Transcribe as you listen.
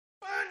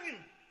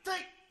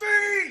Take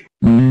three!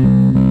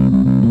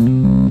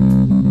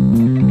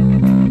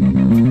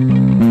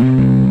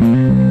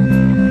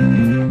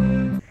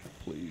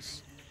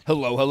 Please.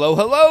 Hello, hello,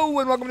 hello,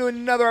 and welcome to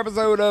another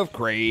episode of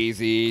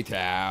Crazy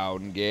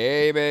Town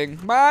Gaming.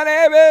 My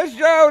name is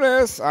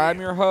Jonas. I'm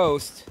your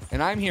host,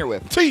 and I'm here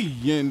with...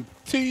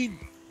 TNT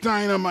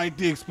Dinomight,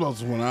 the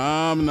explosive one.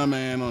 I'm the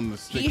man on the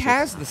sticks. He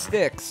has the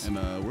sticks.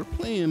 And we're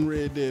playing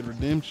Red Dead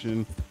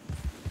Redemption.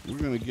 We're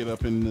going to get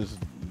up in this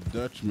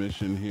Dutch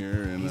mission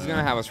here. And He's going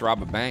to have us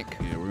rob a bank.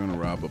 Yeah, we're going to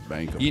rob a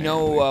bank. You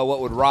know what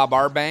would rob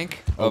our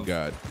bank? Oh,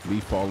 God. Me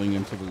falling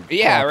into the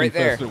right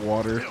there.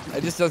 water.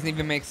 It just doesn't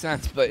even make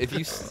sense. But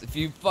if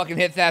you fucking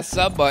hit that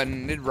sub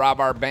button, it'd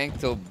rob our bank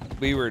till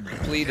we were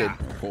depleted.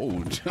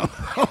 Oh,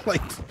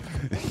 like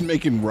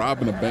making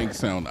robbing a bank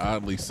sound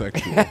oddly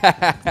sexual.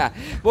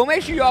 Well,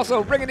 make sure you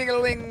also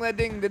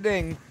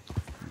ring-a-ding-a-ling-a-ding-da-ding.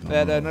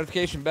 That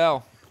notification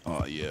bell.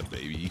 Oh, yeah,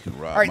 baby. You can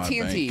rob All right, my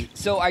TNT. bank.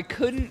 So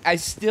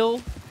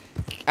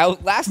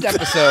last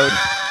episode,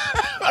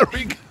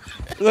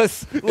 look,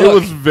 It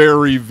was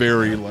very,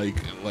 very like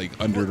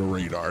under the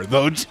radar,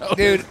 though, Jonas.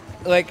 dude.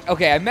 Like,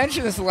 okay, I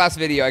mentioned this in the last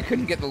video. I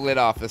couldn't get the lid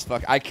off this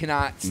I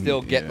cannot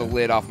still get the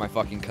lid off my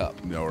fucking cup.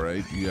 All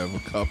right, you have a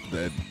cup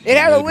that It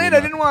had a lid. I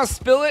didn't want to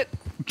spill it.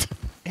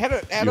 You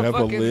have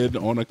a lid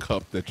on a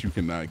cup that you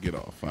cannot get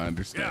off. I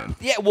understand.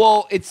 Yeah,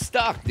 well, it's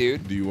stuck,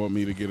 dude. Do you want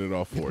me to get it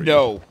off for you?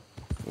 No.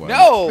 Why?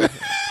 No.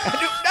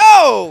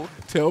 No.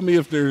 Tell me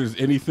if there's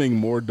anything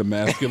more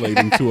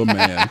demasculating to a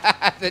man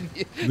Then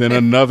than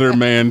another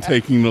man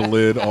taking the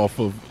lid off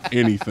of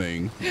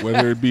anything,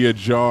 whether it be a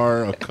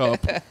jar, a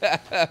cup.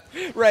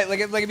 right, like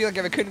it'd be like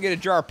if I couldn't get a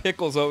jar of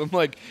pickles open, I'm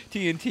like,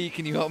 TNT,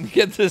 can you help me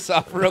get this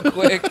off real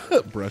quick?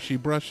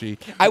 Brushy.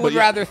 I would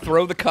rather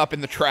throw the cup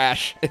in the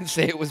trash and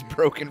say it was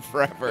broken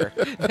forever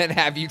than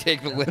have you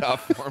take the lid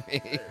off for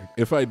me.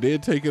 If I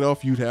did take it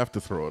off, you'd have to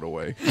throw it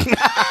away.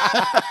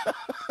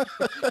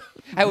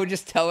 I would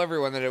just tell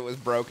everyone that it was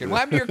broken. What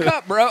happened to your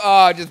cup, bro?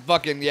 Oh, just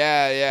fucking,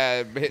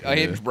 a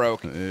hinge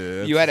broke.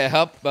 Yeah, You had a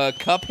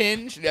cup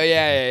hinge? Oh,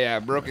 yeah,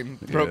 broken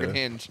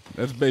hinge.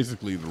 That's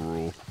basically the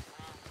rule.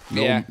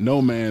 Yeah.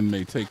 No man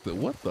may take the...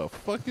 What the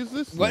fuck is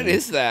this? What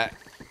is that?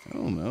 I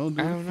don't know. Dude,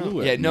 I don't know.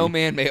 flew Yeah, at no me.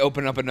 man may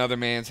open up another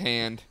man's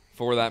hand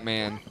for that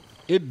man.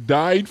 It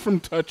died from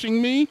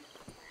touching me?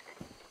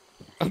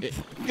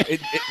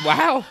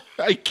 Wow.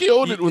 I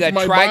killed it with that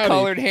my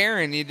tricolored body.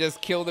 heron, you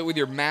just killed it with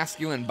your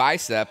masculine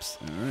biceps.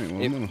 All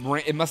right, well,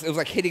 It was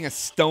like hitting a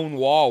stone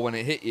wall when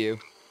it hit you.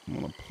 I'm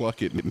going to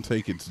pluck it and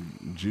take its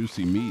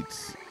juicy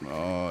meats.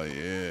 Oh,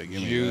 yeah.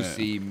 Give me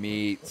Juicy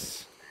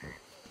meats.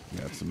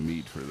 that. Got some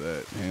meat for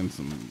that and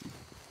some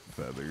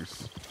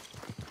feathers.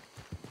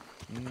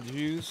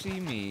 Juicy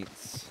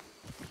meats.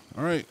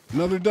 All right,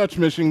 another Dutch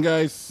mission,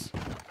 guys.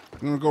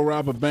 I'm going to go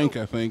rob a bank,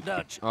 I think.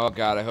 Dutch, Oh,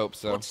 God, I hope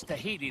so. what's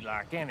Tahiti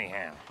like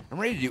anyhow? I'm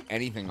ready to do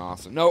anything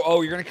awesome. No,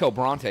 you're going to kill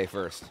Bronte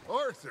first.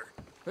 Arthur,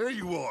 there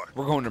you are.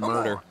 We're going to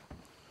murder.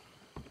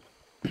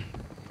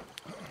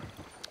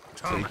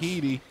 Thomas,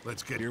 Tahiti.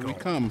 let's get Here going. we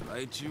come.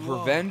 Right you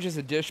Revenge is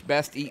a dish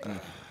best eaten.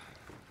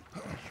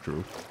 That's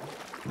true.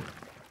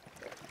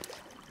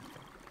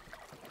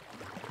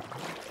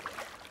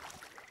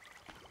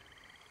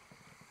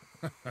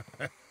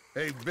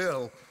 Hey,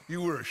 Bill,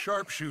 you were a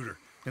sharpshooter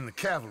in the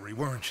cavalry,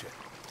 weren't you?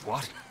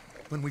 What?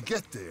 When we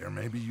get there,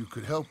 maybe you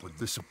could help with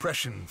the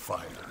suppression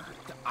fire.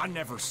 I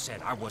never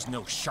said I was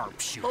no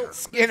sharpshooter. Oh,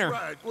 Skinner.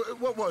 that's right.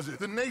 What was it?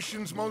 The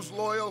nation's most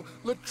loyal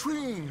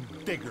latrine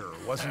digger,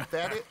 wasn't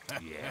that it?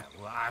 Yeah,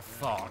 well, I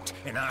fought,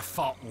 and I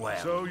fought well.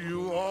 So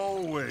you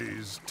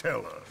always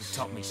tell us.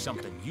 Taught me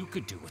something you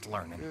could do with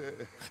learning.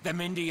 Them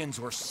Indians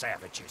were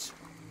savages.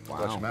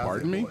 Watch your mouth,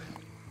 pardon there, me? boy.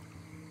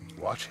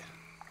 Watch it.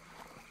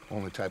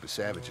 Only type of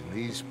savage in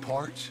these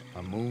parts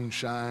are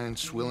moonshine,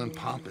 swilling,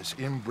 pompous,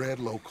 inbred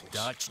locals.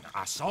 Dutch,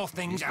 I saw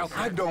things out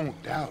I there.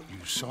 don't doubt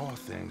you saw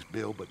things,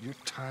 Bill, but your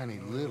tiny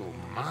little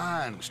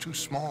mind was too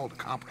small to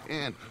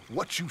comprehend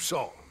what you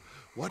saw.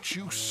 What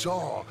you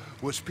saw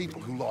was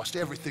people who lost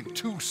everything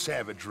to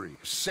savagery.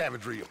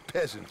 Savagery of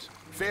peasants.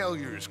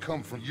 Failures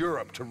come from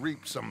Europe to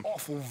reap some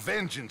awful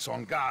vengeance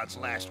on God's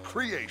last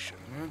creation.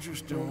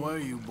 Interesting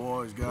way you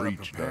boys got to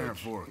Preach, prepare Dutch.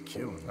 for a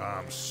killing.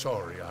 I'm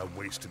sorry I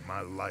wasted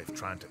my life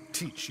trying to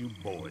teach you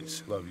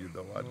boys. Love you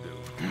though I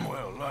do.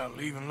 Well,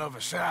 leaving love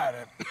aside,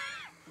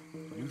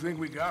 you think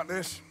we got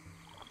this?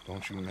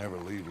 Don't you never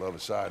leave love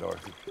aside,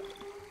 Arthur.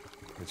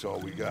 It's all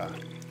we got.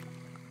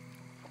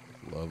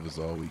 Love is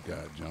all we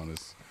got,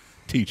 Jonas.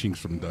 Teachings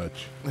from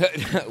Dutch.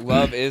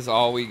 Love is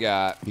all we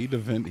got. He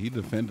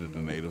defended the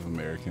Native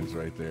Americans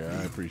right there.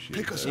 I appreciate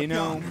Pick us that. You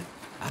know, yonder.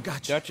 I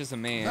got you. Dutch is a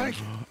man. Thank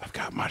you. I've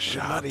got my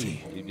shotty.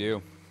 You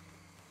do.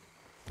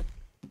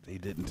 They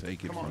didn't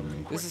take it from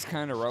me. This is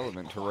kind of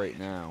relevant to right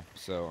now,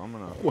 so I'm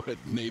gonna. What,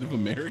 Native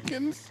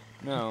Americans?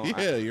 No.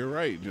 Yeah, you're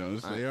right,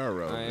 Jonas. They are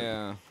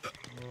relevant.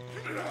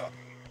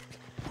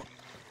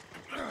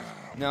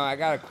 No, I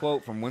got a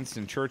quote from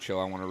Winston Churchill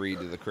I want to read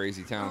to the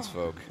crazy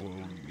townsfolk. Well,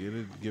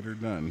 get her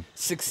done.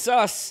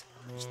 Success.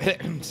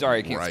 Sorry,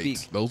 I can't Right.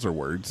 speak. Those are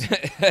words.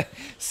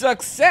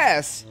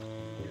 Success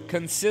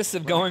consists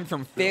of going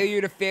from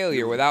failure to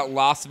failure without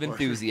loss of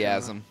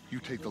enthusiasm. You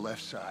take the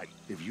left side.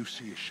 If you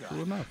see a shot,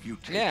 Cool enough. you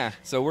take Yeah, it.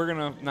 so we're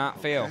gonna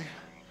not fail. Okay.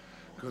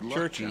 Good luck,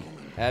 Churchy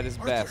gentlemen. at his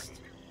Arthur,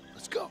 best.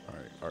 Let's go. All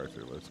right,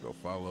 Arthur, let's go.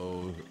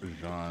 Follow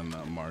Jean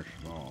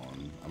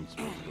Marchand. I'm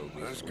supposed to go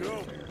this Let's way, go.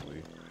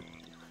 apparently.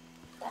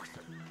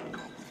 Arthur, go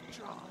with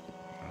John.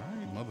 All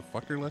right,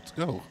 motherfucker, let's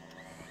go.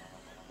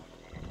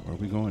 Where are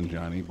we going,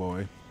 Johnny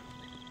boy?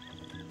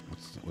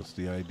 What's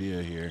the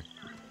idea here?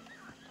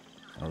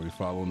 Are we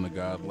following the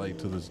god light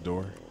to this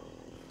door?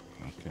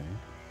 Okay.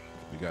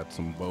 We got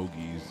some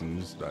bogeys in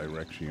this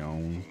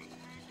direction.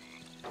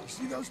 You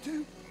see those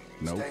two?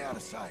 Nope. Stay out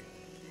of sight.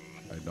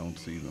 I don't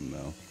see them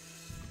now.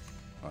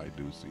 I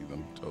do see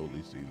them.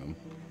 Totally see them.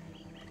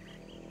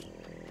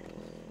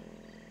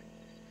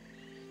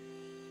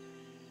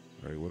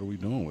 All right, what are we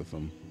doing with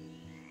them?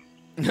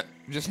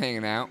 Just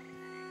hanging out.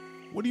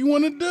 What do you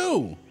want to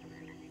do?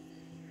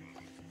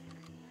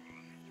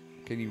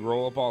 Can you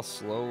roll up all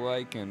slow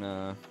like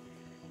and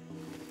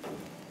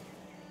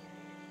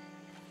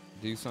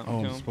do something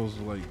Oh, to I'm him? supposed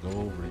to like go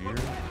over here.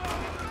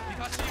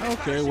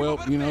 Okay, well,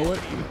 you know what?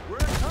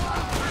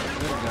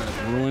 That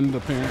got ruined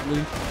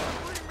apparently.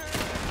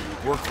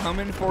 We're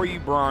coming for you,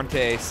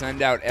 Bronte.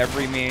 Send out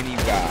every man you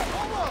got.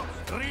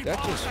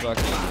 That just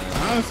fucking.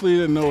 I honestly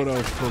didn't know what I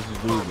was supposed to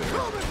do there.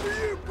 Coming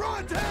for you,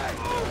 Bronte!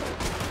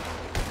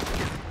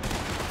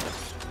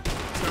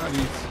 God,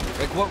 he's-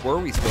 Like, what were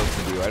we supposed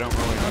to do? I don't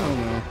really I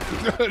know.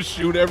 don't know.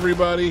 Shoot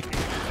everybody.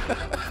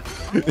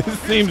 It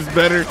seems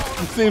better.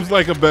 It seems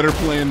like a better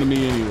plan to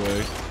me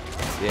anyway.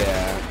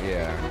 Yeah.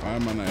 Why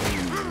am I not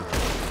hitting you?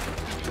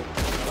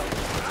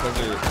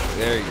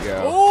 There you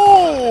go.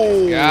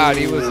 Oh! God,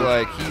 he was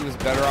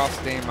better off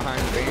staying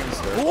behind the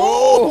banister.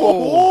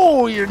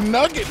 Oh, your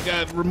nugget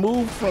got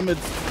removed from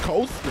its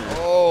coaster.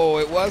 Oh,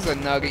 it was a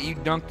nugget. You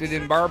dunked it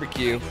in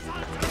barbecue.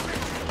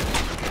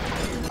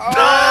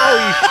 Oh,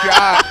 he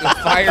shot. The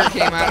fire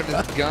came out of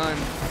his gun.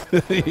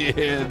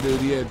 Yeah,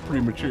 dude, he had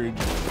premature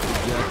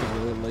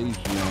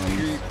ejaculation.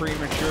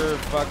 Premature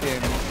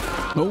fucking.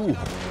 Oh.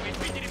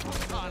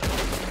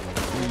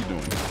 What are you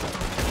doing?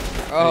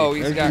 Oh, Hey,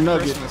 he's there's got your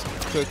nugget. Christmas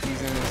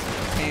cookies in his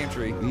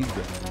pantry.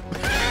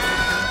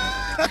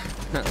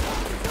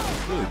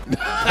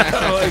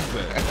 I like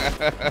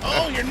that.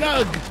 Oh, your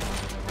nug.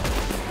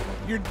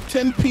 Your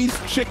 10-piece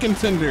chicken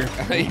tender.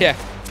 Yeah.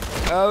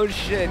 Oh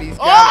shit, he's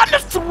Oh, got.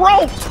 on the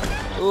throat!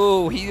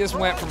 Ooh, he just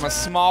went from a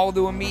small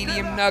to a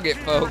medium nugget,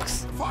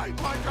 folks. Fight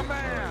like a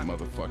man!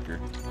 Motherfucker.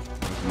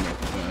 There's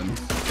enough guns.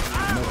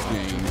 Enough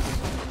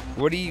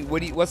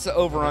games. What's the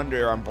over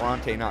under on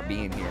Bronte not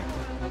being here?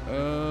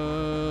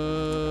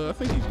 I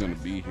think he's gonna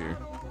be here.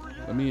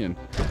 Let me in.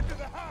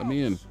 Let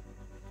me in.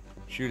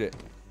 Shoot it.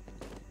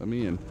 Let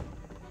me in.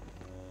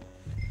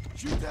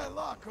 Shoot that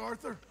lock,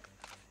 Arthur.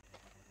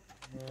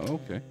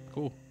 Okay,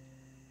 cool.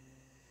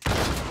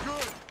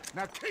 Good.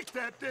 Now kick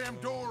that damn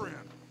door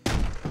in.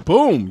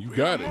 Boom! You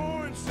got it. Go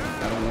I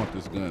inside. don't want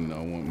this gun. I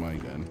want my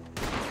gun.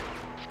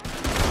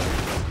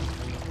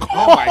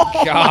 Oh my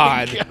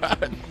god.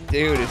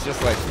 Dude, it's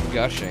just like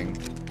gushing.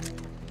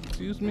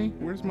 Excuse me?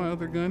 Where's my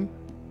other gun?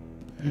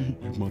 You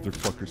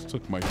motherfuckers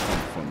took my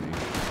pump from me.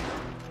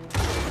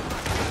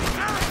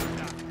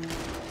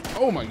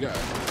 Oh my god.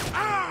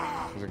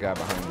 There's a guy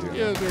behind you.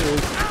 Yeah, there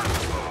is.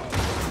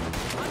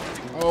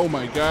 Oh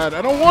my god.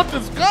 I don't want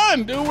this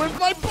gun, dude. Where's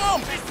my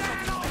pump?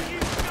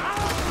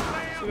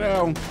 Sit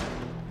down.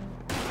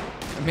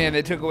 Man,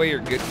 they took away your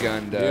good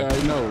gun, Yeah, Doug.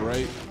 I know,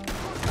 right?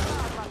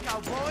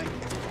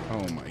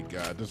 Oh my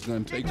god. This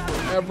gun takes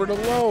forever to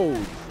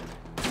load.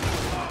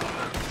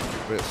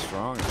 But it's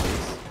strong, at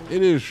least.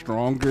 It is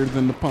stronger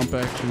than the pump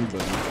action,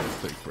 but it's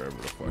gonna take forever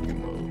to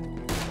fucking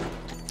load.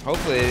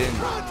 Hopefully they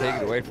didn't take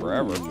it away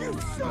forever.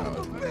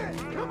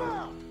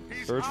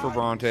 Search for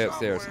Bronte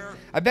upstairs.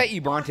 I bet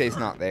you Bronte's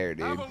not there,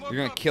 dude.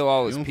 You're gonna kill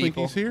all You his don't think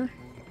people. he's here?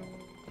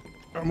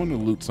 I'm gonna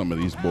loot some of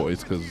these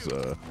boys, cause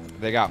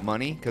They got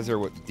money because they're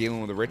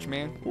dealing with a rich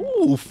man.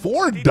 ooh,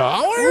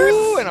 $4?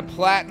 Ooh, and a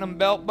platinum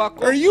belt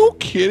buckle. Are you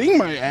kidding,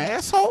 my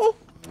asshole?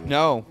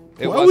 No,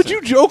 it Why wasn't. would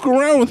you joke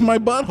around with my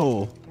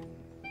butthole?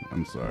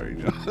 I'm sorry,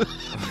 John.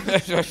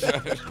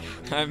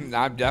 I'm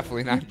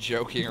definitely not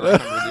joking around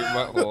with your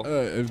butthole.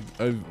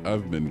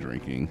 I've been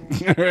drinking.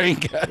 All right,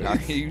 guys.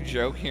 Are you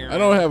joking around I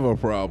don't have a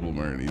problem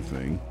or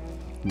anything,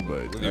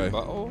 but with your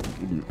butthole?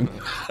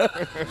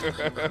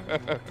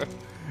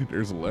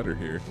 there's a letter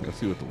here. Let's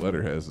see what the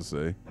letter has to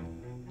say.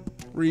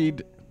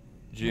 Read.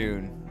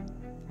 June.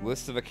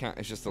 List of accounts.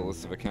 It's just a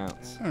list of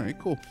accounts. All right,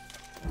 cool.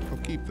 I'll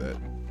keep that.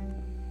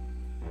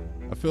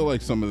 I feel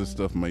like some of this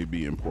stuff might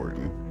be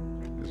important.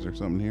 Is there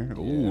something here?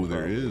 Ooh,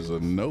 there probably is a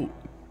note.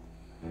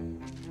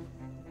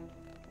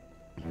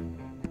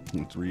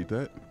 Let's read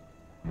that.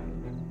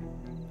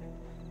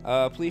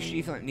 Police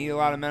chief need a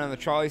lot of men on the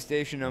trolley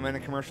station. No men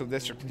in commercial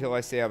district until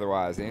I say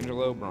otherwise.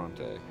 Angelo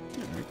Bronte. All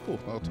right, cool.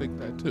 I'll take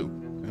that too.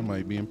 That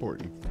might be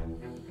important.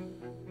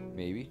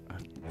 Maybe. I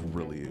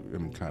really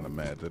am kind of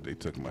mad that they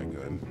took my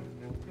gun.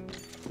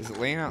 Is it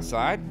laying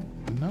outside?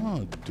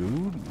 No,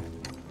 dude.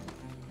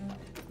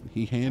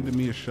 He handed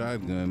me a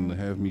shotgun to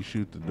have me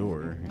shoot the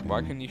door.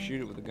 Why couldn't you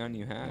shoot it with the gun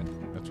you had?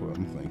 That's what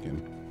I'm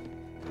thinking.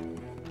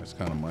 That's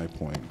kind of my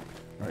point.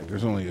 All right,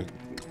 there's only a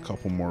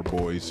couple more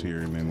boys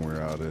here, and then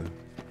we're out of.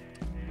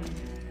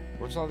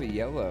 Where's all the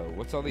yellow?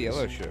 What's all the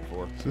yellow shit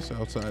for? Is this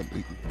outside?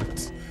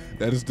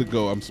 That is to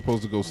go. I'm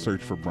supposed to go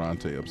search for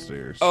Bronte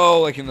upstairs.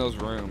 Oh, like in those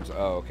rooms.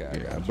 Oh, okay. I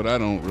Yeah, gotcha. but I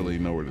don't really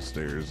know where the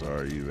stairs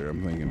are either.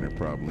 I'm thinking they're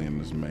probably in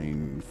this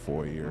main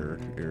foyer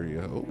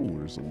area. Oh,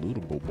 there's a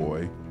lootable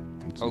boy.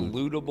 A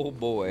lootable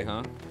boy,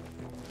 huh?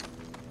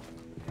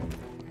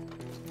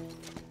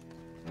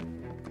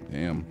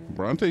 Damn.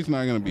 Bronte's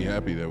not going to be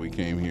happy that we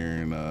came here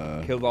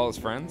and Killed all his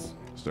friends?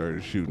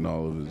 started shooting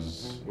all of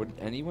his... Would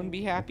anyone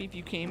be happy if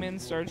you came in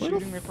and started Where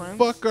shooting the their friends?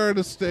 fuck are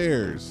the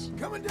stairs?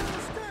 Coming down the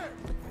stairs.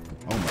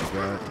 Oh my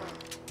god.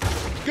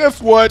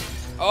 Guess what?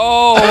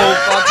 Oh,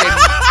 fucking.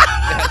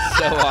 That's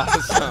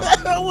so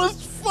awesome. That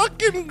was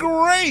fucking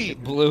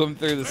great. Blew him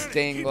through the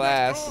stained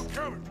glass.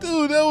 Coming.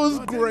 Dude, that was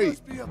They great.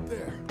 must be up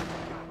there.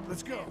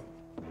 Let's go.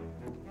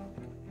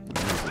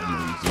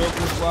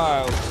 Joker's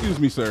Wild. Excuse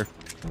me, sir.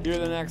 You're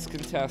the next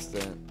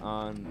contestant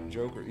on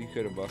Joker. You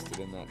could have busted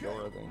in that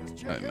door, I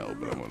think. I know,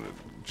 but I want to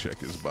check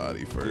his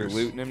body first. You're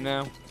looting him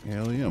now?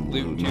 Hell yeah, I'm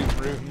Looting, looting him.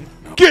 tooting, rooting.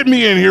 Get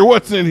me in here.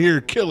 What's in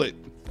here? Kill it.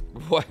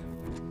 What?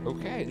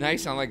 Okay, now you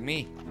sound like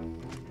me.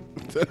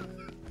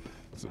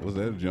 So was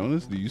that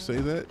Jonas? Do you say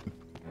that?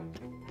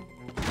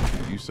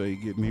 Did you say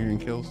get in here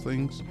and kill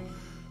things?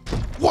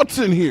 What's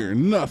in here?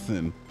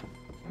 Nothing.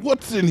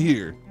 What's in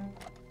here?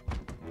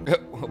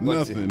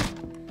 What's Nothing.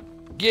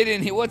 Get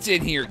in here. What's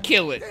in here?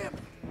 Kill it.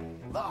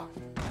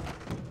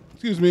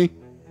 Excuse me.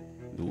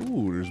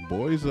 Ooh, there's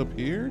boys up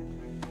here.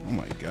 Oh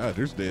my god,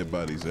 there's dead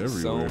bodies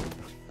everywhere. So,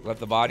 let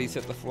the bodies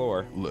hit the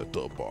floor. Let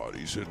the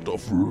bodies hit the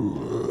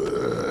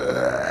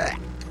floor.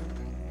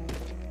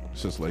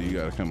 It's just like you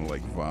gotta kind of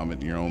like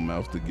vomit in your own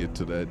mouth to get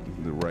to the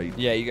right.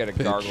 Yeah, you gotta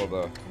pitch. gargle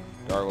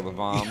the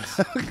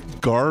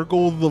voms.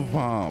 Gargle the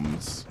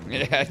voms.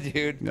 Yeah,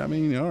 dude. I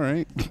mean, all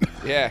right.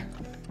 Yeah.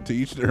 To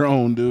each their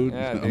own, dude.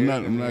 Yeah, I'm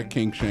dude, not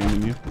kink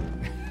shaming you.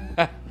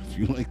 If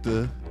you like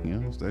to,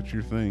 if that's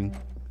your thing,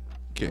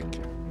 kick.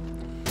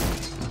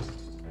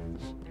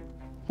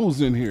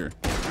 Who's in here?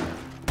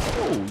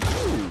 Oh,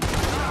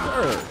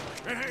 you,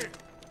 sir.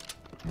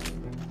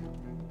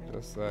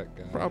 Just that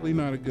guy. Probably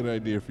not a good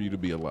idea for you to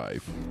be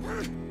alive.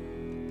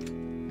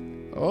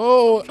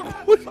 Oh,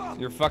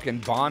 Your fucking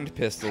Bond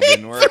pistol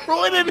didn't work.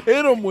 throw it and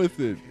hit him with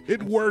it.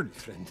 It worked.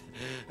 Friend.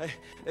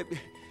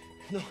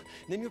 No,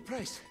 name your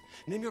price.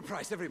 Name your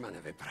price. Every man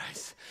have a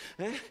price.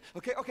 Eh?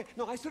 Okay, okay.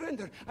 No, I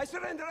surrender. I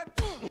surrender.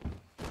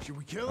 Should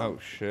we kill him? Oh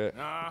shit.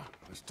 Nah,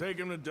 let's take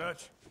him to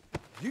Dutch.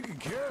 You can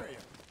carry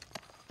him.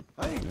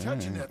 I ain't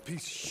touching that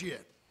piece of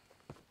shit.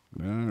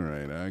 All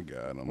right, I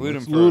got him. Loot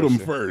Let's him loot him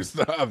first.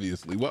 first,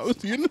 obviously. What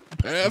was he in the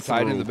bathroom?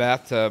 Hide in the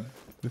bathtub.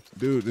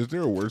 Dude, is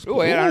there a worse Ooh,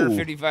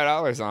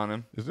 $855 on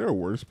him. Is there a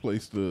worse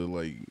place to,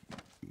 like,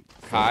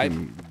 Hide?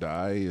 fucking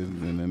die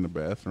than in the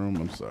bathroom?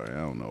 I'm sorry, I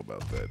don't know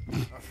about that.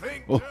 I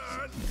think Oh.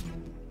 Dutch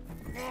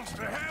wants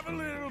to have a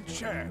little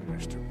chat,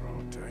 Mr.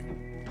 Bronte.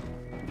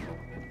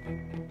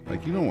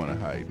 Like, you don't want to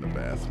hide in the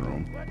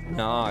bathroom.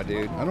 Nah,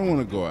 dude. I don't want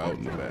to go out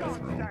in the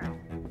bathroom.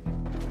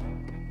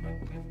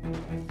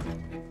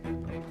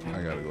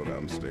 I gotta go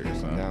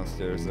downstairs, huh?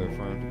 Downstairs there,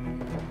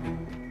 friend.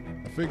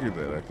 I figured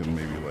that I could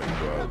maybe, like,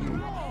 go out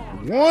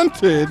and...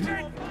 Wanted! We're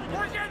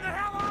getting the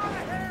hell out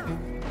of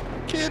here!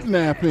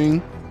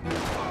 Kidnapping!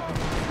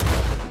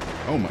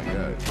 Oh, my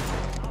God.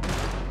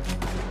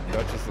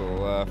 Dutch is to the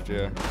left,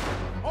 yeah.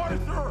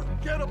 Arthur,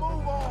 get a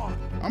move on!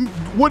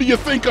 What do you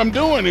think I'm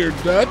doing here,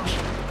 Dutch?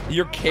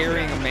 You're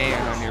carrying a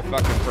man on your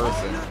fucking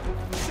person.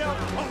 Shout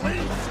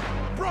police!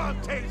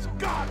 Bronte's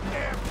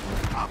goddamn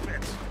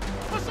puppets!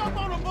 What's up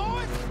on them,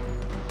 boys?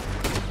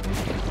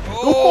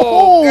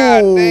 Oh,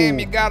 god damn,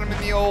 you got him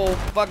in the old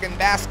fucking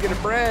basket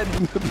of bread.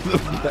 The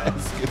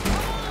basket.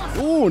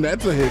 Ooh,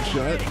 that's a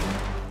headshot.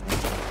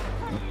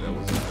 That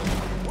was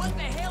What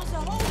the hell's the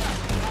holdup?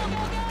 Go,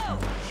 go,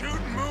 go! Shoot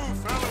and move,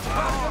 fellas! Get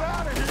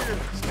out of here!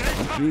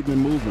 Stay shooting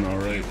and moving, all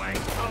right.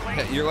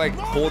 You're like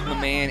holding the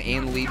man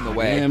and leading the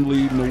way. And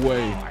leading the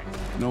way.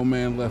 No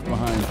man left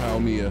behind,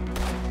 Palmia.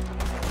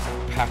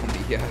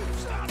 Palmia.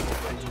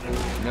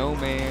 No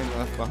man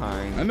left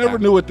behind. I never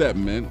knew what that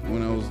meant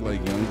when I was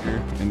like younger,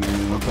 and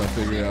then once I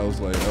figured out, I was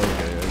like,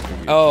 okay. I can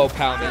get Oh,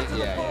 Palmia.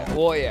 Yeah.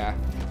 Well, yeah.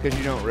 Because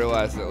you don't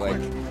realize that, like,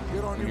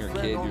 when you're a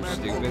kid, you're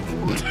stupid.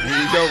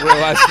 You don't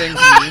realize things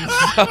mean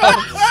stuff.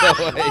 So,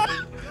 like,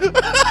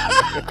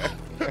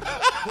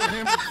 put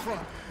him in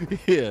front.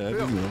 Yeah, I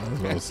didn't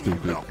know. I was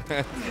stupid.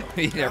 I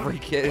mean, every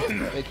kid,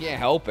 they can't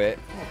help it.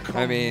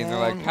 I mean, they're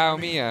like,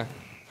 Palmia.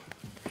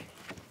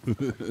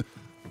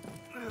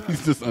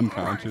 He's just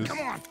unconscious. Come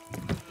on,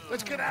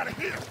 let's get out of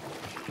here.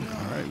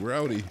 All right,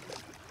 rowdy.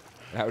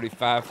 Howdy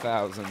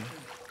 5,000.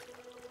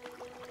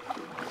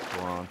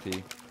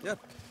 Bronte. Yep.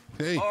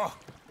 Hey. Oh,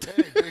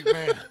 hey, big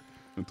man.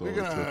 That's We all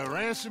it gonna took.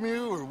 ransom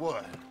you or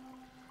what?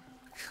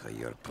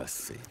 You're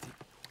pathetic.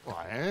 Well,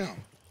 I am.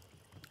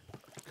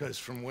 Because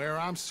from where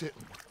I'm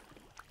sitting,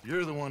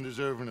 You're the one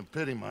deserving of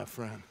pity, my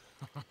friend.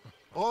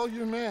 All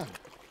your men,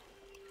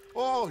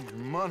 all your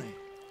money,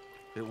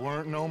 it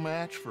weren't no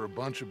match for a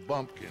bunch of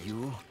bumpkins.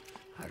 You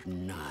are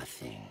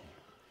nothing.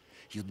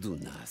 You do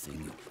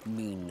nothing. You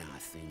mean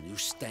nothing. You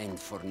stand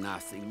for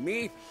nothing.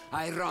 Me,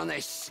 I run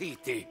a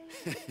city.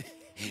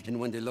 And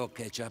when the law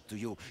catch up to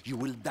you, you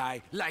will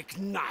die like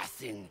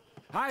nothing.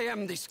 I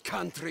am this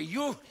country.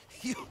 You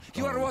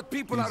are what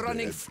people are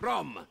running dead.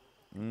 from.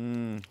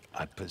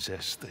 I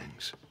possess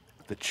things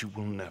that you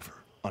will never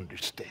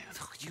understand.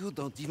 You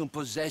don't even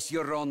possess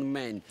your own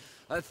men.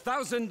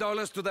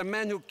 $1,000 to the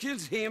man who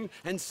kills him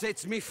and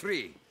sets me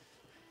free.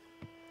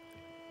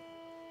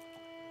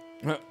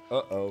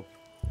 Uh-oh.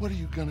 What are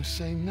you gonna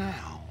say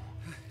now?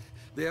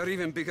 They are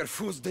even bigger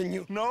fools than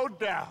you. No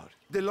doubt.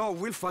 The law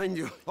will find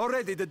you.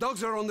 Already, the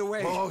dogs are on the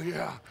way. Oh,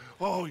 yeah.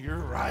 Oh, you're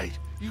right.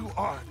 You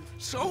are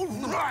so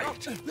right.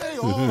 They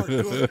are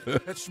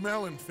good at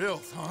smelling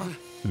filth, huh?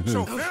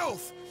 So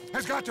filth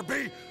has got to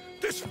be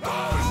disposed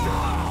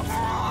of.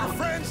 Your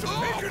friends, the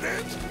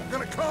Patriots, are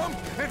gonna come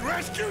and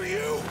rescue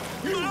you.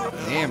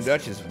 Damn,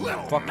 Dutch is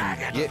fucking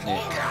getting it.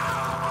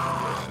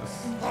 I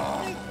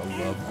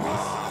love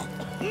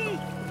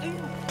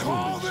this.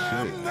 Call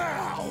them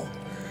now.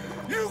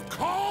 You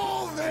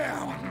call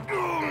them.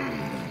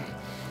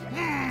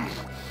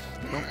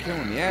 Don't kill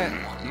him yet.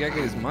 You gotta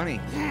get his money.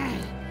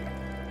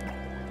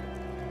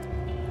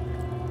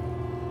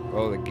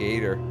 Oh, the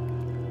gator.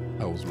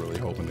 I was really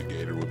hoping the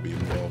gator would be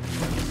involved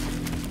in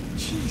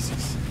this.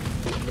 Jesus.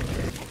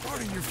 Part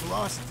of your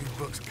philosophy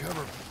books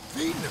cover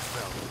feeding a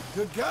fella.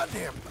 Good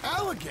goddamn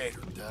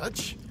alligator,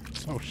 Dutch.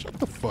 Oh, shut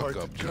the fuck Part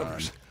up, that John.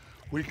 covers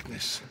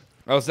weakness.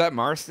 Oh, is that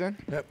Marston?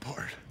 That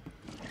part.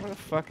 What a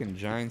fucking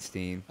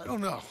Giantstein. I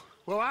don't know.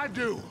 Well, I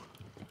do.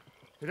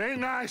 It ain't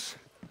nice.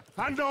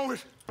 I know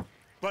it.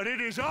 But it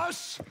is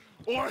us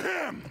or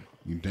him.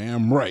 You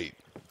damn right.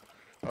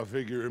 I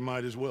figure it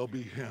might as well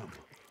be him.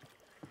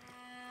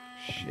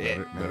 Shit,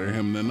 Better man.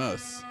 him than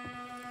us.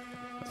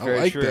 I very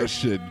like true. that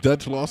shit.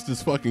 Dutch lost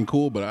his fucking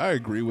cool, but I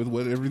agree with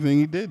everything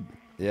he did.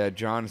 Yeah,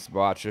 John's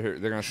botch. They're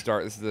gonna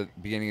start. This is the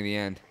beginning of the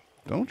end.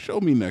 Don't show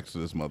me next to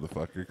this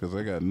motherfucker, because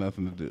I got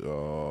nothing to do.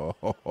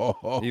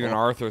 Oh. Even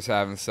Arthur's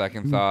having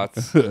second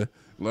thoughts.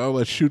 Well,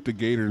 let's shoot the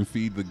gator and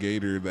feed the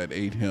gator that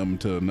ate him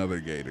to another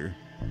gator.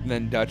 And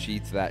then Dutch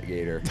eats that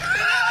gator.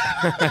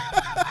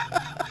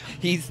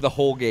 He eats the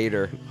whole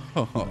gator.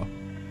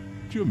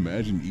 Could you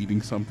imagine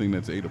eating something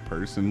that's ate a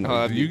person?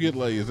 Oh, Do you get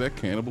like, is that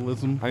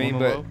cannibalism? I mean,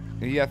 on the but low?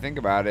 you gotta think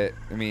about it.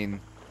 I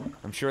mean,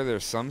 I'm sure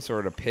there's some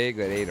sort of pig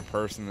that ate a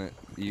person that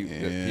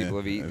that people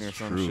have eaten or that's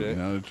some true. shit.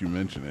 Now that you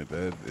mention it,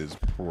 that is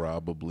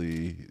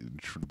probably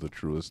the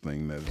truest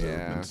thing that's ever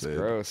Yeah, been it's said.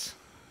 gross.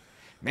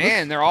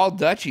 Man, they're all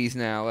Dutchies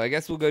now. I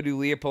guess we'll go do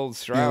Leopold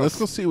Strauss. Yeah, let's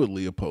go see what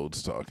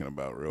Leopold's talking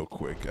about real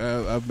quick.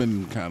 I've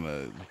been kind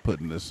of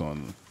putting this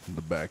on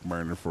the back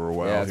burner for a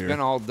while Yeah, it's here. been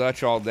all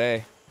Dutch all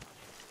day.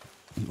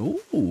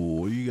 Ooh,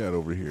 what do you got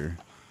over here?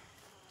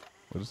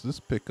 What does this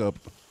pick up?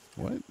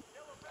 What?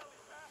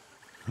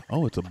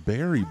 Oh, it's a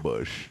berry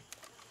bush.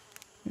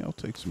 Yeah, I'll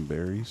take some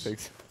berries.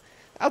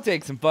 I'll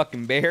take some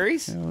fucking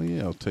berries. Hell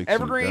yeah, I'll take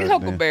Evergreen some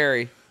goddamn-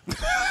 huckleberry.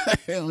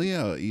 Hell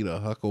yeah, I'll eat a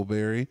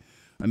huckleberry.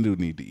 I do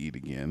need to eat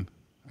again.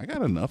 I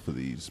got enough of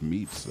these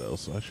meats though,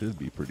 so I should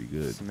be pretty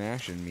good.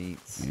 Smashing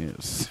meats.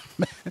 Yes.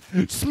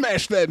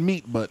 Smash that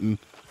meat button.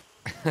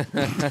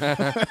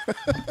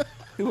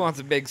 Who wants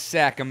a big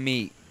sack of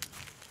meat?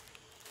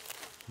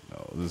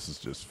 No, this is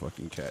just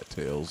fucking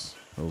cattails.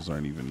 Those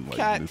aren't even like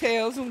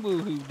Cattails and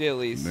woohoo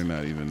dillies. they're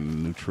not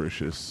even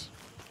nutritious.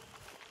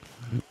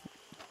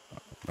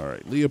 All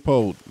right,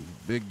 Leopold,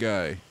 big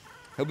guy.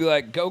 He'll be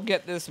like, go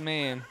get this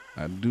man.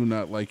 I do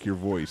not like your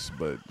voice,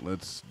 but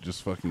let's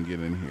just fucking get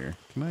in here.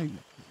 Can I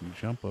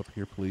jump up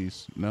here,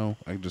 please? No,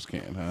 I just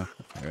can't, huh?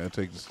 I gotta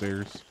take the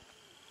stairs.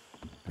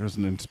 There's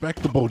an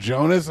inspectable,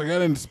 Jonas. I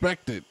gotta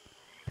inspect it.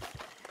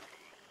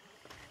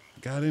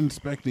 Gotta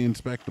inspect the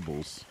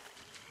inspectables.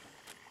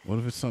 What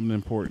if it's something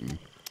important?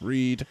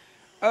 Read.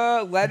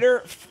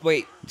 Letter.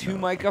 Wait, to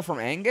Micah from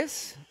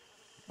Angus?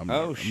 I'm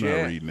Oh, not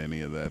shit. reading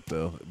any of that,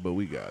 though, but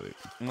we got it.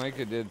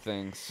 Micah did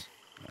things.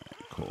 All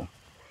right, cool.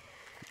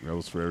 That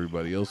was for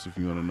everybody else. If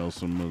you want to know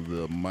some of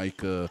the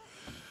Micah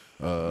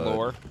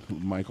Lore.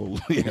 Michael,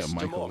 yeah, Mr.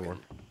 Michael Morgan. lore.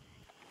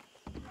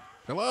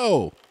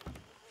 Hello.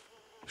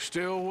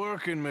 Still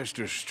working,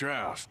 Mr.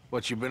 Strauss.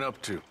 What you been up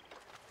to?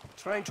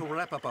 Trying to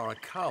wrap up our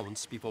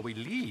accounts before we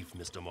leave,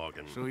 Mr.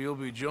 Morgan. So you'll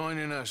be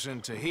joining us in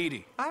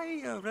Tahiti.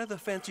 I rather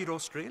fancied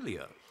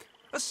Australia.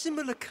 A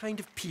similar kind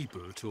of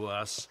people to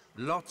us.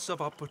 Lots of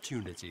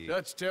opportunity.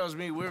 Dutch tells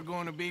me we're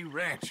going to be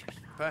ranchers.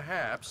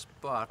 Perhaps,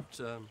 but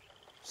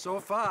so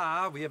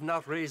far we have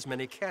not raised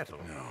many cattle.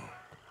 No.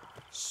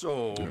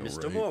 So,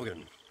 Mr. right.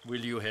 Morgan,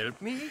 will you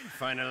help me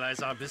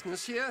finalize our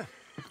business here?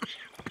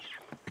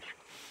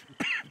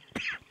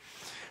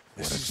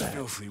 This is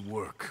filthy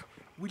work.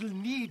 We'll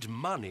need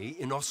money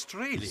in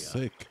Australia.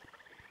 Sick.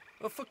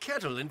 For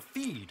cattle and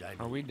feed, I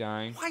mean. Are we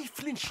dying? Why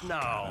flinch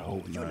now?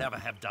 hope You not. never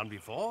have done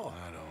before.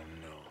 I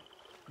don't know.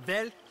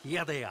 Well,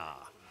 here they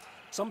are.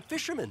 Some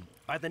fishermen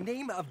by the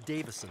name of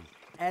Davison,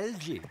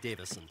 L.J.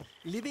 Davison,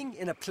 living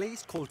in a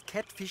place called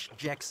Catfish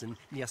Jackson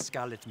near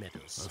Scarlet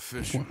Meadows. A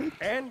fisherman.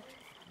 And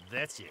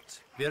that's it.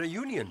 We're a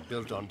union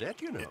built on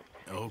that, you know.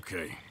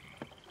 Okay.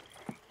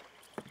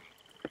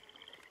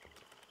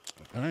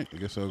 All right, I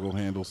guess I'll go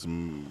handle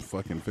some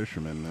fucking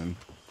fishermen then.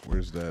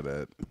 Where's that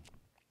at?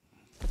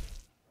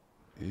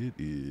 It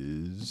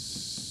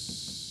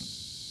is...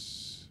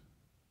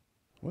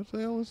 What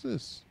the hell is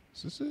this?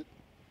 Is this it?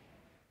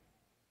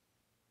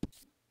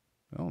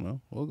 I don't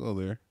know. We'll go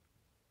there.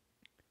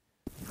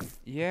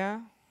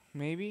 Yeah,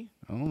 maybe.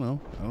 I don't know.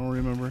 I don't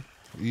remember.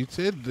 You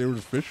said there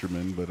was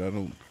fishermen, but I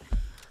don't...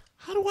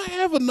 How do I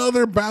have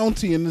another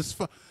bounty in this...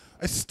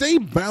 I stay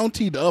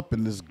bountied up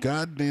in this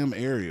goddamn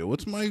area.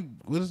 What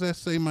does that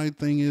say my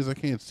thing is? I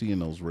can't see in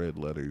those red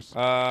letters.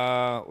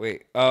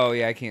 Wait. Oh,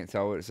 yeah, I can't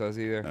tell what it says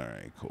either. All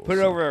right, cool. Put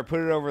it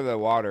over the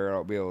water.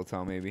 I'll be able to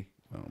tell maybe.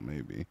 Oh,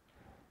 maybe.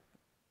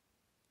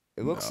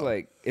 It looks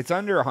like it's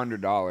under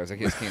 $100. I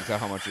just can't tell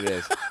how much it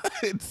is.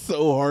 It's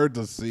so hard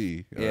to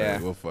see. All yeah.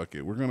 right, well, fuck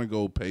it. We're going to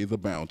go pay the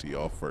bounty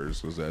off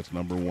first because that's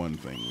number one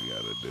thing we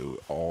got to do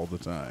all the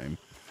time.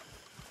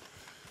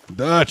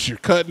 Dutch, you're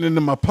cutting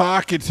into my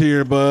pockets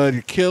here, bud.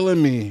 You're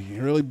killing me.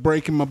 You're really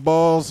breaking my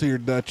balls here,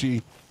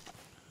 Dutchy,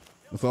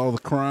 with all the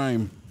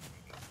crime.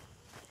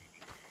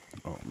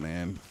 Oh,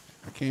 man.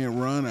 I can't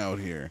run out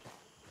here.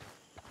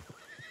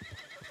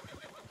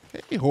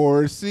 Hey,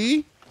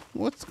 horsey.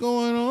 What's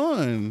going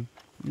on?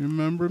 You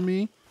remember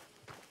me?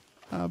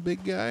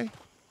 Big guy?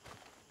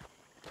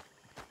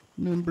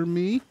 Remember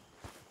me?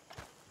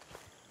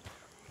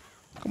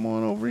 Come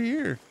on over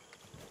here.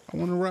 I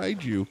want to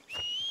ride you.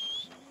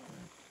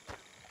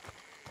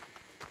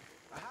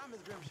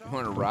 You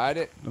want to ride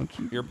it? Don't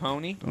you? Your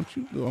pony? Don't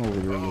you go over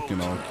there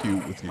looking all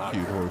cute with your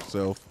cute horse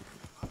self.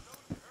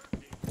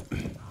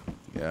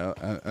 Yeah,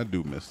 I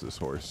do miss this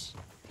horse.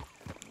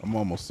 I'm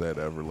almost sad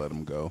to ever let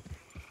him go.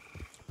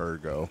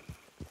 Ergo.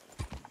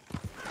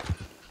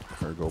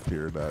 Ergo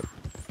Peridot.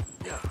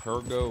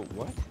 Ergo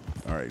what?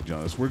 All right,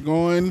 Jonas, we're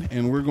going to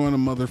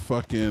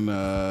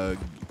motherfucking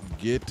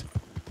get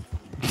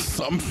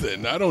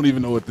something. I don't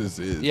even know what this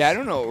is. Yeah, I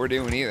don't know what we're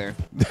doing either.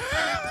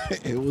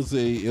 It was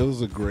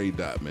a gray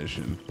dot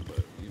mission.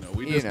 But,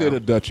 we just did a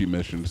Dutchy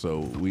mission, so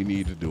we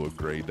need to do a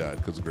gray dot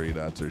because gray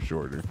dots are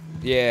shorter.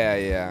 Yeah,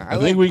 yeah. I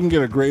think we can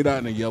get a gray dot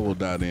and a yellow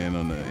dot in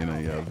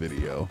a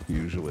video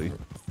usually.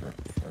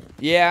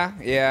 Yeah,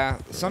 yeah.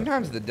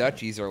 Sometimes the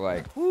Dutchies are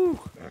like, whoo.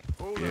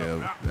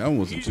 Yeah, that one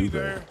wasn't too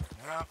bad.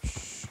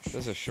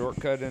 There's a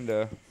shortcut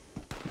into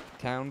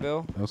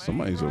Townville. Oh,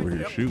 somebody's over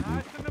here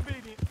shooting.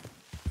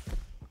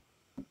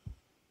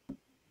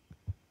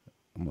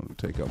 I'm gonna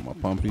take out my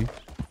pumpy.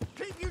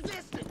 Keep your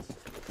distance.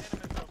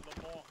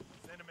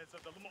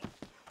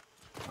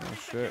 Oh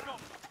shit.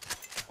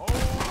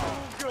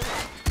 Oh, good.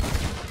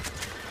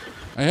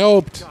 I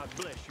helped. God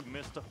bless you,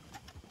 mister.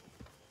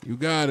 You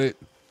got it.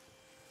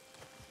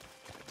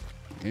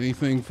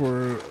 Anything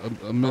for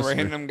a mister? We're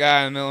hitting them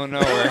guy in the middle of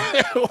nowhere.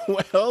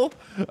 Well,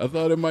 I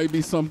thought it might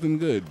be something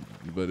good,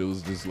 but it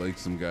was just like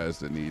some guys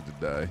that need to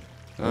die.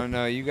 Oh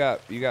no, you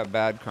got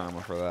bad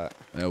karma for that.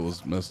 That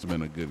must have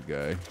been a good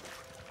guy.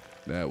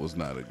 That was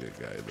not a good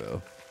guy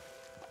though.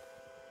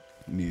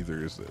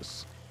 Neither is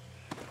this.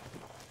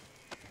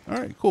 All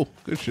right, cool,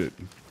 good shit.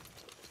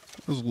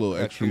 That was a little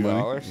That extra $2?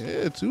 money.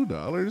 Yeah,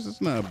 $2.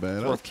 It's not bad.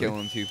 It's worth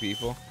killing 2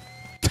 people.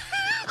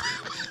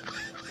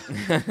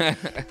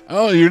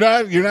 Oh, you're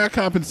not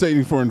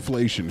compensating for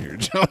inflation here,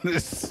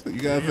 Jonas. You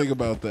gotta think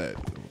about that.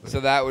 So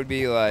that would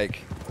be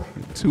like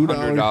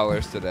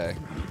 $2 today.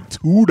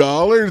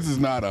 $2 is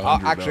not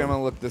 $100. Actually, I'm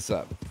gonna look this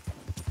up.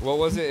 What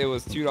was it? It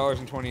was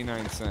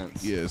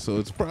 $2.29. Yeah, so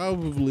it's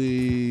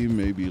probably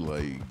maybe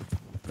like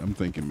I'm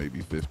thinking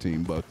maybe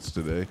 $15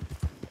 today.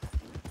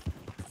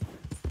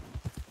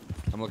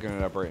 I'm looking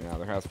it up right now.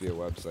 There has to be a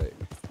website.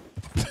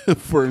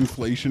 For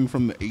inflation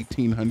from the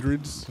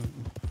 1800s.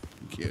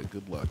 Yeah,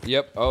 good luck.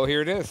 Yep. Oh,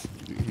 here it is.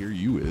 Here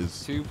you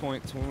is.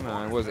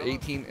 2.29 was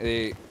 18.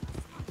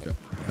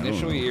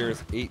 Initial year is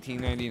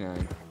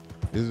 1899.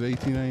 Is it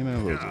 1899?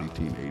 It was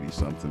 1880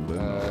 something, but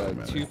no,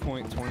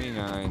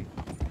 2.29.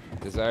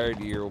 Desired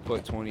year, we'll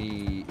put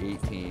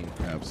 2018.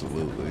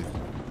 Absolutely.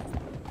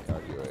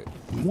 Calculate.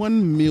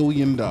 $1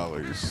 million.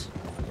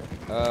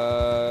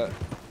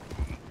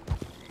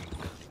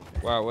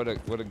 Wow, what a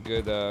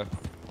good.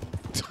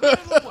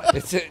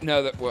 It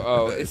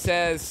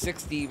says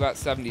about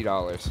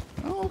 $70.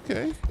 Oh,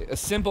 okay. A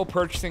simple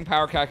purchasing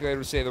power calculator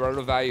would say the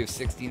relative value of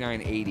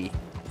 $69.80.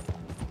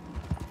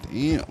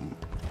 Damn.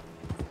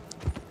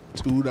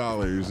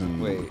 $2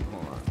 and wait,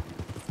 hold on.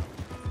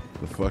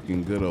 The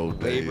fucking good old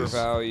days. Labor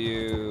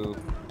value,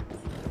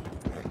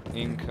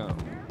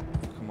 income.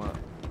 Come on.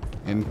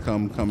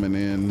 Income coming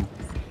in.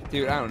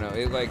 Dude, I don't know.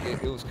 It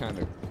was kind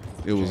of.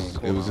 It was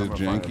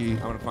janky. I'm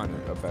gonna find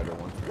a better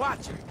one.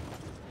 Watch it.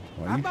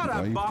 How about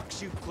I box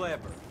you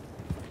clever?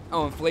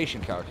 Oh,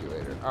 inflation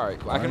calculator. All right,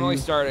 cool. I can only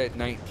start at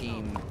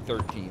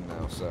 1913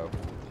 though, so.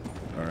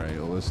 All right,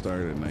 well, let's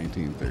start at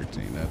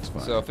 1913. That's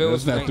fine. So if it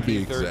was doesn't have to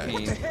be 1913, exact.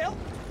 What the hell?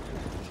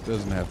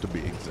 Doesn't have to be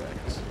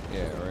exact.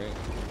 Yeah, right?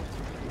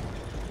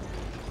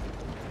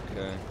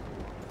 Okay.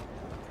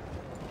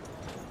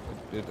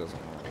 It doesn't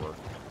want to work.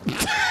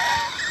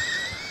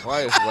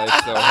 Why is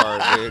life so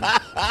hard, dude?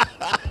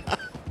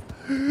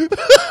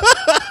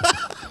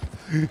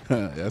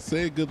 I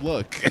say good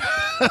luck.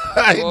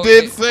 I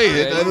did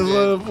say it. I just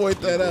want to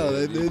point that out.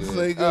 I did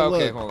say good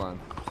luck. Okay, hold on.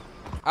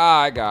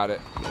 Ah, I got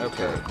it.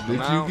 Okay. Did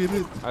you get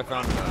it? I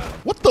found it.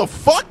 What the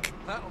fuck?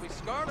 That'll be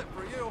scarlet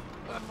for you.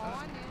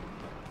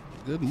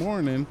 Good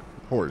morning.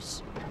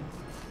 Horse.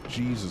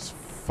 Jesus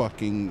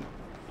fucking...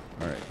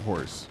 Alright,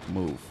 horse.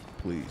 Move,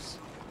 please.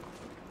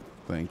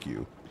 Thank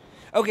you.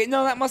 Okay,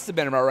 no, that must have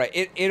been about right.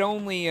 It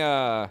only,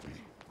 I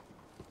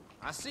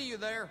see you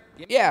there.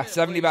 yeah, about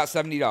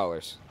 $70.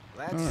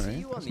 Alright,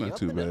 that's not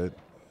too bad.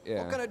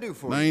 Yeah. What can I do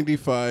for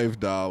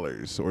 $95, or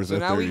is So that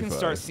now 35? we can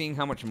start seeing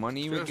how much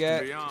money you would Just get.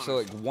 to be honest, So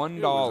like it was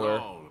 $1 all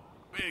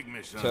a big to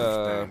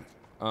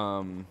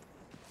misunderstanding.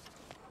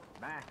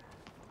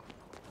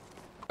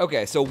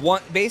 Okay, so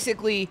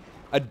basically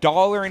 $1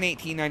 in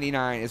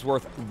 1899 is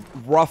worth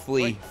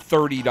roughly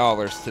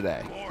 $30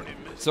 today.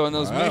 So in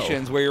those Wow.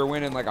 missions where you're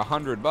winning like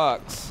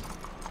 $100,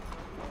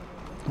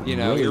 you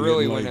know, Really you're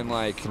really getting, winning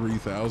like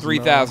 $3,000.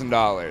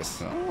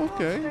 $3,000. Oh,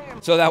 okay.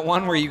 So that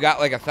one where you got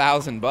like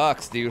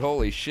 $1,000, dude,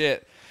 holy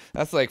shit,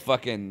 that's like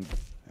fucking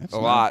That's a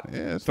not- lot.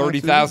 yeah, it's not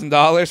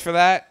 $30,000 for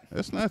that?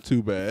 That's not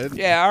too bad.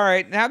 Yeah, all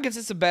right. Now gives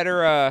us a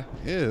better. Yeah,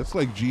 it's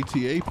like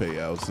GTA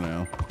payouts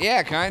now.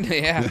 Yeah, kind of.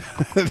 Yeah.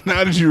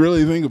 Now that you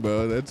really think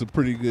about it, that's a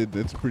pretty good.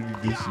 That's a pretty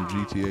decent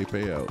GTA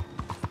payout.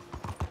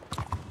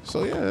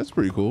 So yeah, that's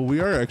pretty cool. We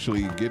are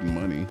actually getting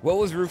money. What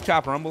was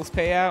Rooftop Rumble's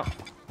payout?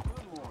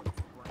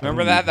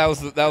 Remember that? That was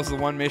the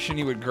one mission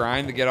you would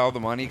grind to get all the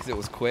money because it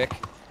was quick.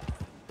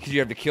 Because you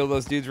have to kill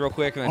those dudes real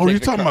quick. And then Oh, take you're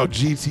the talking about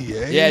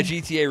GTA? Yeah,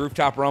 GTA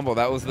Rooftop Rumble.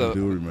 That was the. I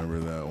do remember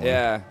that one.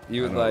 Yeah,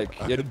 you would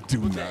like. I do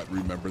not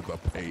remember the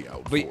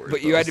payout.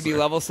 But you had to be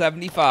level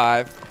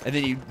 75, and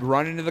then you'd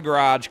run into the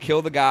garage,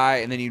 kill the guy,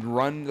 and then you'd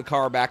run the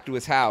car back to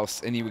his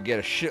house, and you would get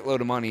a shitload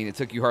of money, and it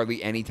took you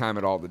hardly any time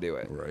at all to do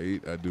it.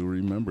 Right, I do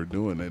remember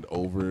doing it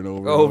over and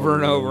over.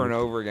 And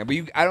over again.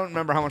 But I don't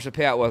remember how much the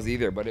payout was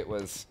either. But it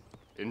was.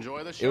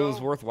 Enjoy the It show. was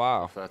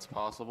worthwhile. If that's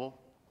possible.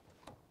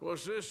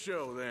 What's this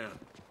show then?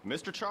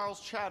 Mr.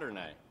 Charles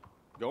Chatternay.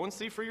 Go and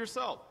see for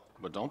yourself,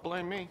 but don't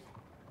blame me.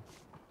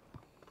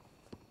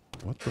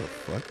 What the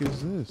fuck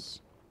is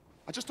this?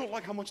 I just don't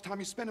like how much time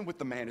you're spending with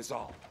the man is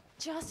all.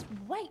 Just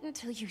wait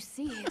until you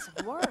see his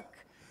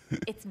work.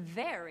 It's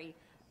very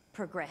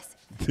progressive.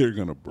 They're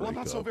gonna break Well, I'm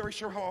not so up. very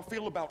sure how I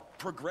feel about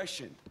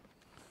progression.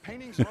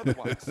 Paintings or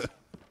otherwise.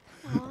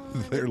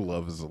 Their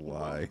love is a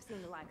lie.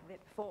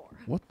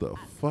 What the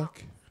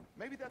fuck?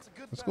 Maybe that's a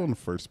good Let's go into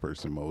first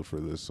person mode for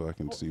this so I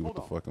can see what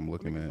the fuck I'm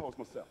looking at.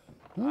 myself.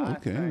 Oh,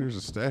 okay. There's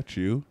a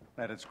statue.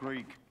 That it's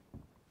Greek.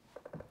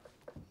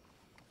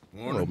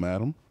 Hello,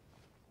 madam.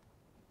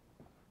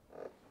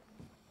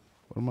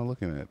 What am I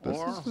looking at?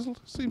 This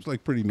seems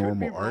like pretty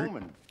normal art.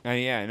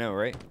 Yeah, I know,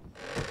 right?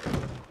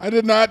 I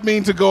did not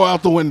mean to go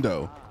out the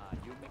window.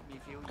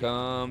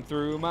 Come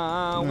through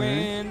my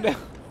window.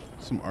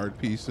 Some art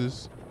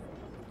pieces.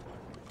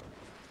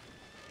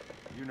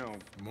 You know,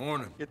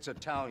 morning. It's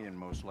Italian,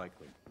 most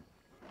likely.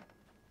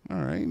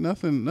 All right,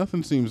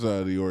 nothing seems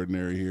out of the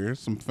ordinary here.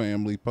 Some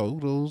family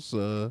photos.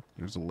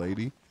 There's a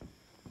lady.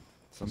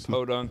 Some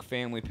podunk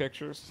family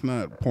pictures. It's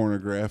not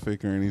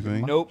pornographic or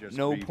anything. Nope,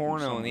 no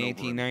porno in the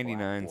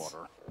 1899s.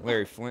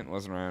 Larry Flint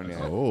wasn't around yet.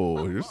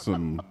 Oh, here's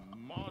some.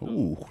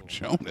 Ooh,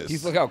 Jonas.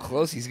 He's look how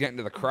close he's getting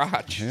to the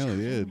crotch. Hell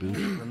yeah, dude.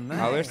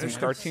 Oh, there's some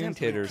cartoon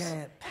titters.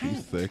 He's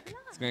thick.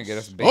 It's gonna get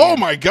us banned. Oh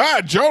my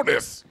God,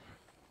 Jonas!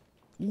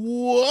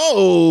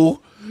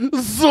 Whoa!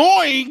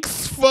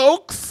 Zoinks,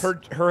 folks!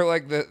 Her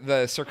like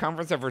the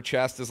circumference of her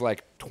chest is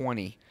like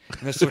 20,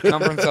 and the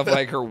circumference of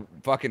like her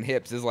fucking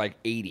hips is like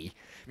 80.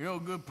 You know a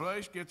good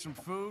place? Get some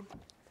food?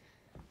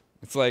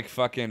 It's like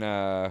fucking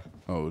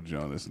Oh,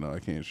 Jonas, no, I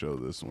can't show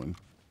this one.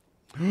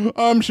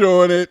 I'm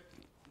showing it.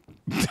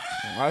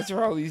 Why is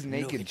there all these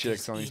naked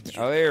chicks on these?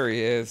 Oh, there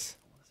he is.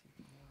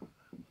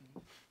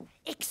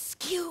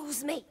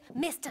 Excuse me,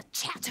 Mr.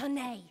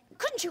 Chatternay.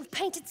 Couldn't you have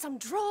painted some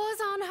drawers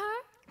on her?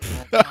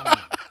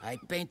 I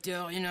paint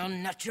her in her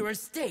natural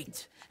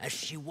state, as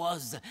she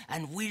was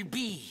and will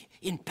be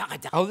in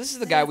paradise. Oh, this is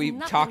the guy we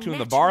talked to in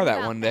the bar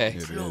that one day.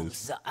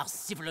 Clothes are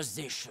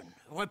civilization,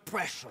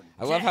 repression.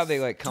 I love how they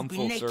death. like come To be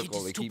full naked circle.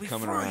 is They to keep be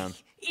coming free,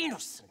 around.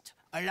 Innocent,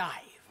 alive.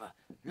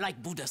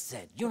 Like Buddha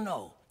said, you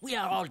know, we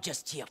are all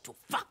just here to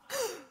fuck.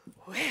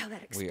 Well, that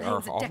We explains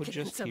are the all decadence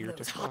just of here to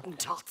those fuck.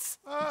 Hottentots.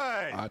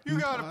 Hey, you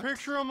got a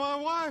picture of my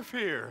wife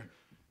here.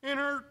 In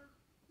her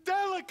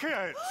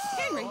delicate.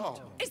 Henry,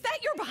 is that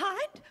your behind?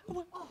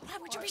 Why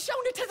would you be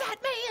showing it to that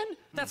man?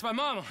 That's my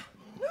mama.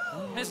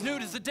 As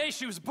nude as the day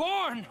she was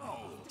born.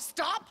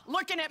 Stop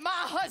looking at my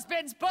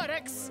husband's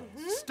buttocks.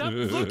 Stop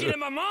looking at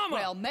my mama.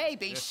 Well,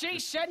 maybe she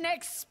shouldn't have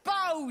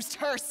exposed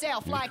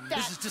herself like that.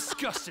 This is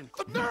disgusting.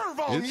 The nerve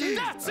on you.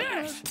 That's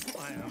it.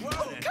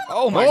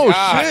 Oh my Oh,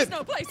 God! shit. There's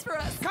no place for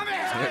us. Come here.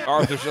 And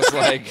Arthur's just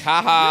like,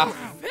 haha.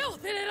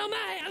 Filthy little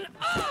man.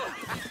 Oh!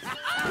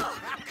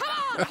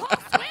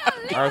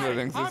 Arthur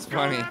thinks it's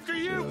funny. After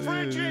you,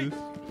 Frenchie.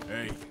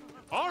 Hey.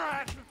 All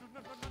right.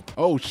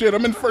 Oh shit!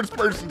 I'm in first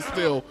person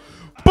still.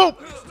 Boop.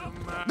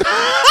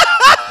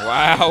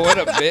 Wow, what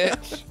a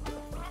bitch.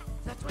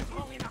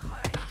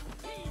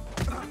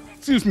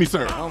 Excuse me,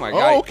 sir. Oh my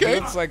god, okay. he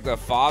looks like the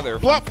father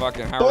from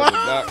fucking Howard the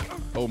Duck.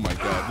 Oh my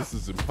god, this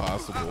is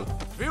impossible.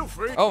 Feel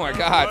free. Oh my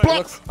god, it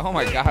looks. Oh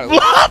my god,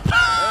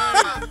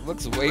 it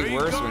looks way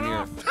worse when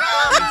you're.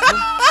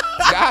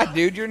 God,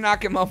 dude, you're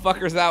knocking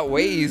motherfuckers out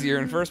way easier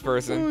in first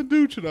person. Oh,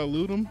 dude, should I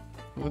loot him?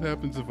 What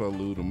happens if I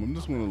loot him? I'm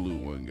just gonna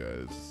loot one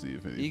guy to see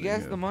if anything. He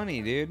gets the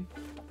money, dude.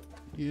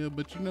 Yeah,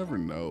 but you never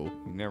know.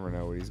 You never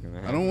know what he's gonna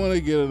have. I don't want to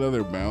get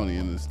another bounty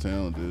in this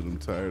town, dude. I'm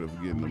tired of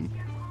getting them.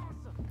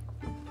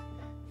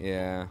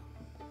 Yeah.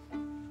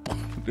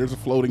 There's a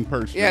floating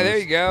purse. Yeah, there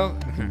you go.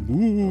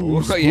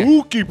 Ooh,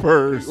 spooky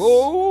purse. Ooh.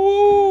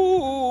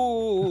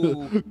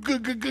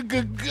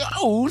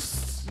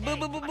 Ghosts.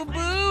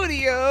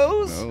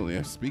 Bootios. Oh,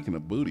 yeah, speaking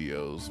of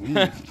bootios.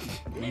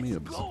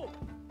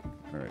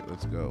 All right,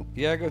 let's go.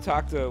 Yeah, go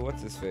talk to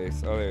what's his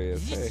face. Oh, there he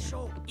is. Hey. This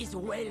show is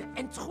well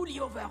and truly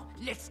over.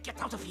 Let's get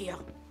out of here.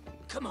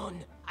 Come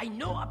on. I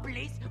know a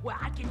place where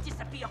I can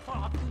disappear for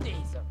a few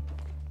days.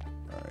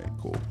 All right,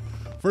 cool.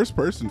 First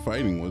person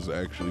fighting was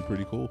actually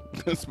pretty cool,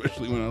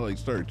 especially when I like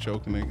started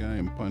choking that guy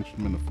and punched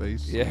him in the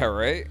face. Yeah,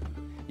 right?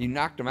 You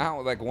knocked him out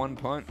with like one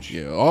punch.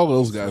 Yeah, all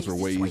those guys were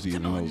way easier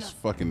than those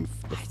fucking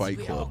the fight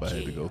club I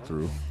had to go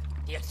through.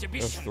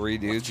 Those 3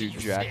 dudes who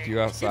jacked you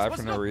outside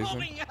for no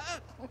reason.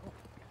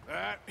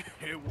 That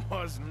it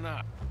was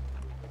not.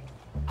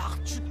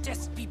 Aren't you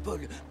test people?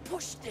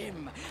 Push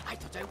them. I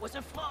thought I was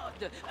a fraud,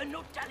 a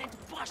no-talent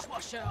brush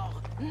washer.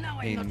 Now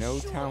I'm not no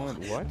sure.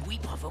 talent what? We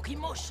provoke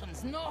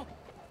emotions, no?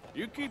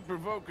 You keep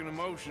provoking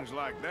emotions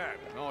like that,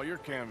 and all your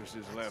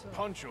canvases left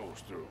punch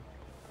holes through.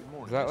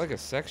 Is that like a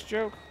sex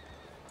joke?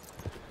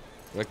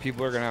 Like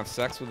people are gonna have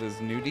sex with his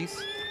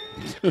nudies?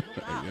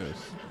 I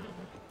guess.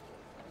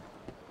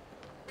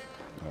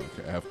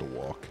 Okay, I have to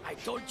walk. I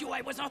told you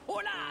I was a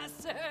whole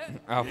ass.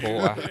 A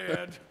whole ass.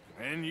 Dead,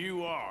 and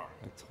you are.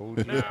 I told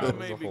you I Now was a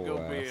maybe whole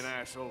go be ass. an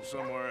asshole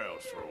somewhere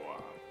else for a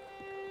while.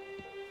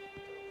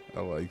 I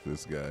like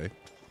this guy.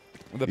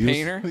 The He was-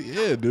 painter?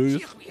 Yeah, dude.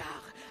 Here we are.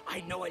 I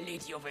know a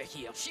lady over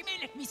here. She may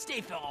let me stay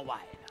for a while.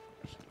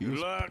 He was,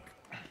 luck.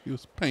 He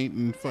was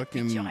painting Picture I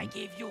fucking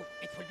gave you,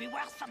 it will be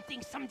worth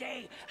something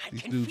someday. I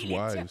these can dudes' feel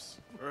wives.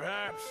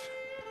 Perhaps.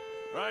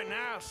 Right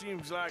now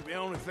seems like the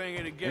only thing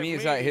it'd get I mean, is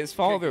me that his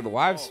fault or the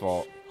wife's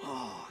fault?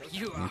 Oh,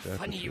 you are Ain't that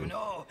funny, for you sure.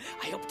 know.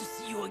 I hope to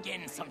see you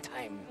again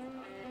sometime.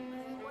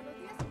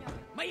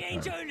 My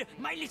angel,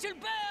 my little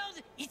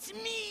bird, it's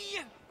me.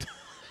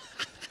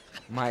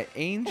 My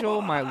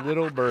angel, my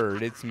little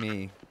bird, it's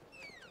me.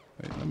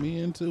 Hey, let me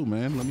in too,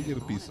 man. Let me get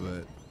a piece of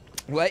that.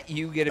 Let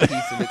you get a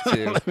piece of it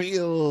too. Let me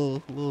get a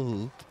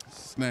little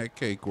snack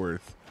cake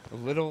worth. A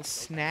little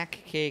snack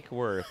cake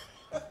worth.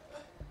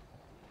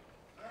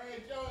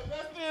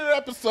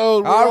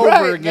 Episode. We're All over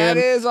right, again.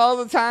 that is all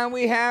the time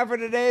we have for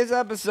today's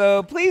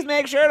episode. Please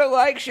make sure to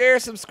like, share,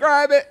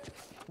 subscribe it.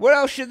 What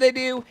else should they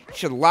do? You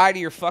should lie to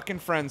your fucking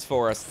friends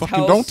for us.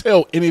 Fucking don't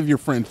tell any of your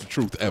friends the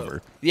truth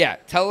ever. Yeah,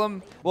 tell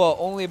them, well,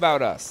 only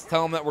about us.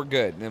 Tell them that we're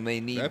good and they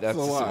need That's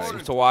a lie.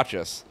 to watch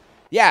us.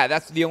 Yeah,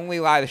 that's the only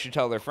lie they should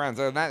tell their friends.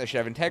 Other than that, they should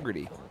have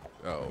integrity.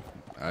 Oh,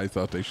 I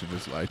thought they should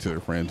just lie to their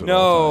friends. At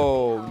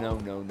all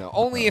times. No.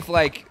 Only if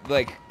like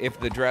if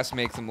the dress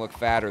makes them look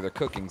fat or their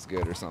cooking's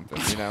good or something,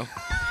 you know?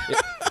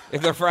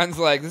 if their friend's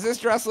like, does this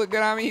dress look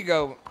good on me? You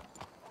go,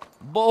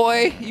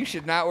 boy, you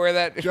should not wear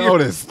that.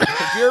 Jonas.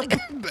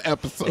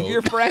 If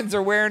your friends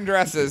are wearing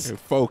dresses.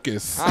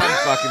 Focus. I'm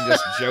fucking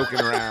just joking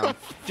around.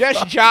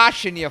 Just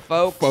joshing you,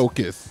 folks.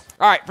 Focus.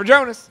 All right, for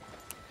Jonas,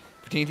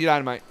 for TNT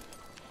Dinomight,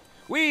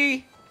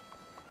 we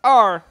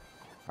are